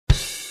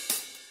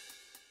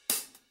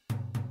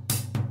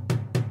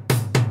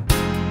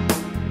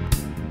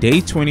Day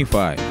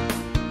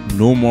 25.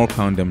 No more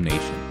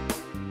condemnation.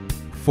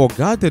 For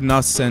God did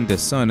not send the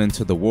Son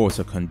into the world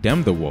to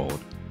condemn the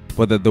world,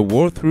 but that the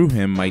world through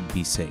him might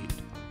be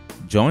saved.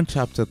 John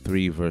chapter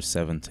 3 verse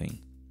 17.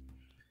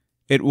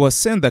 It was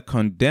sin that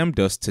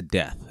condemned us to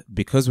death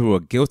because we were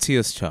guilty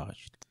as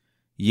charged.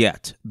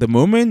 Yet, the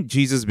moment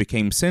Jesus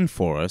became sin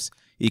for us,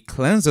 he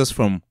cleansed us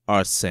from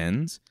our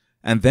sins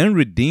and then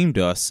redeemed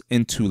us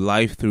into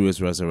life through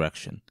his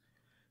resurrection.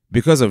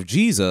 Because of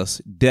Jesus,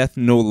 death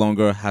no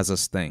longer has a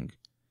sting.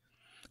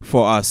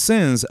 For our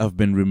sins have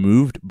been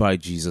removed by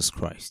Jesus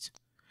Christ.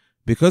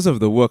 Because of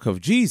the work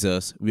of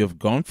Jesus, we have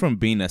gone from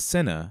being a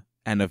sinner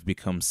and have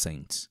become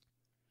saints.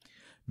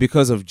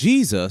 Because of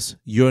Jesus,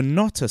 you're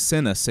not a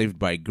sinner saved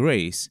by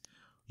grace.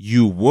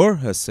 You were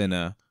a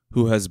sinner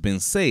who has been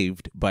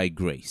saved by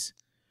grace.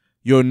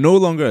 You're no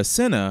longer a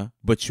sinner,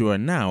 but you are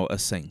now a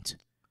saint.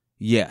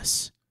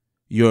 Yes,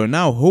 you're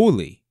now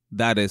holy,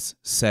 that is,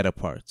 set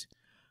apart.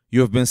 You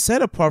have been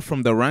set apart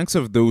from the ranks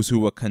of those who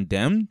were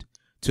condemned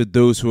to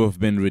those who have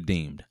been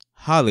redeemed.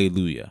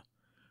 Hallelujah.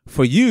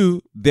 For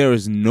you, there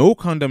is no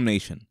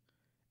condemnation.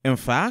 In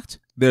fact,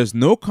 there is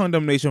no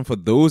condemnation for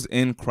those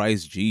in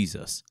Christ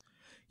Jesus.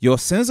 Your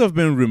sins have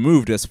been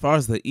removed as far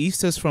as the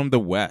east is from the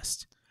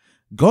west.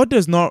 God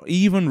does not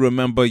even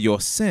remember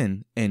your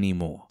sin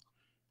anymore.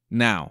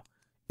 Now,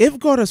 if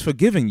God has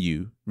forgiven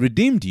you,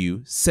 redeemed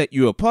you, set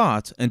you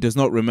apart, and does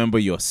not remember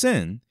your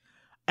sin,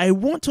 I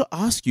want to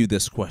ask you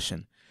this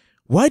question.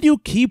 Why do you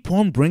keep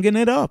on bringing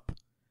it up?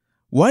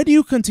 Why do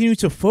you continue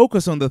to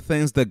focus on the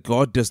things that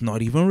God does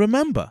not even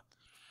remember?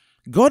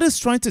 God is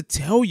trying to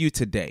tell you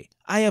today,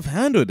 I have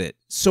handled it,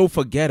 so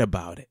forget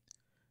about it.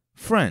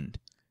 Friend,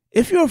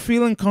 if you're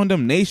feeling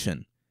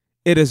condemnation,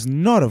 it is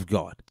not of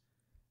God.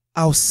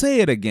 I'll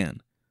say it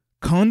again.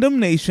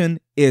 Condemnation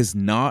is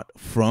not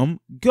from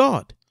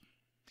God.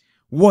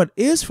 What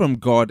is from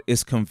God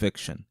is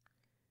conviction.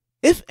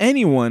 If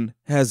anyone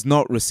has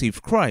not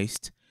received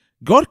Christ,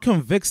 God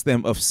convicts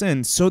them of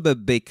sin so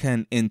that they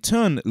can in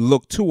turn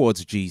look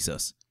towards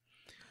Jesus.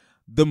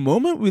 The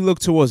moment we look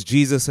towards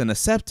Jesus and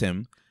accept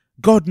him,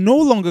 God no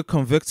longer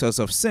convicts us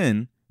of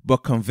sin, but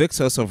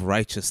convicts us of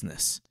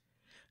righteousness.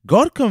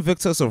 God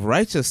convicts us of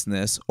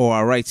righteousness or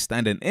our right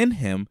standing in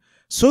him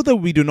so that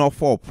we do not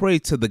fall prey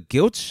to the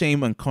guilt,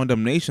 shame, and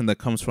condemnation that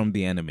comes from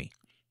the enemy.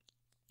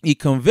 He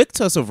convicts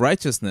us of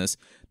righteousness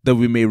that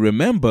we may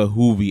remember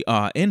who we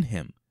are in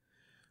him.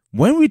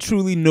 When we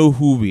truly know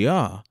who we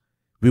are,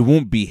 we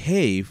won't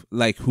behave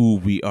like who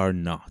we are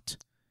not.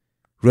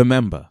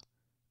 Remember,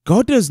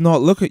 God does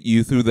not look at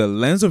you through the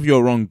lens of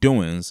your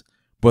wrongdoings,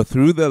 but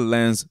through the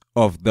lens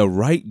of the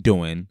right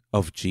doing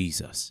of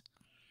Jesus.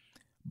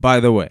 By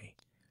the way,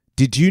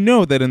 did you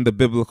know that in the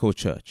biblical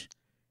church,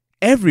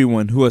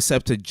 everyone who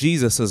accepted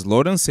Jesus as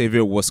Lord and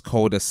Savior was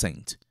called a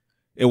saint?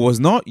 It was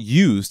not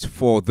used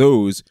for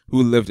those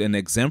who lived an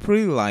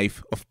exemplary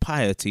life of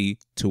piety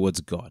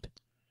towards God.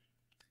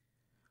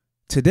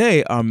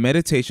 Today, our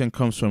meditation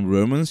comes from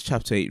Romans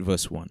chapter 8,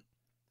 verse 1.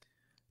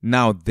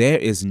 Now there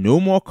is no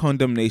more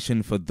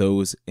condemnation for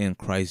those in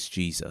Christ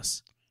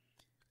Jesus.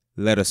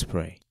 Let us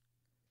pray.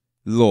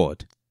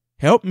 Lord,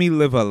 help me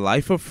live a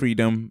life of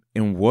freedom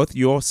in what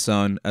your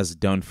Son has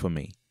done for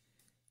me.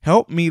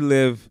 Help me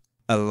live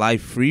a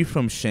life free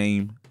from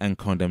shame and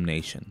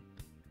condemnation.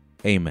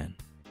 Amen.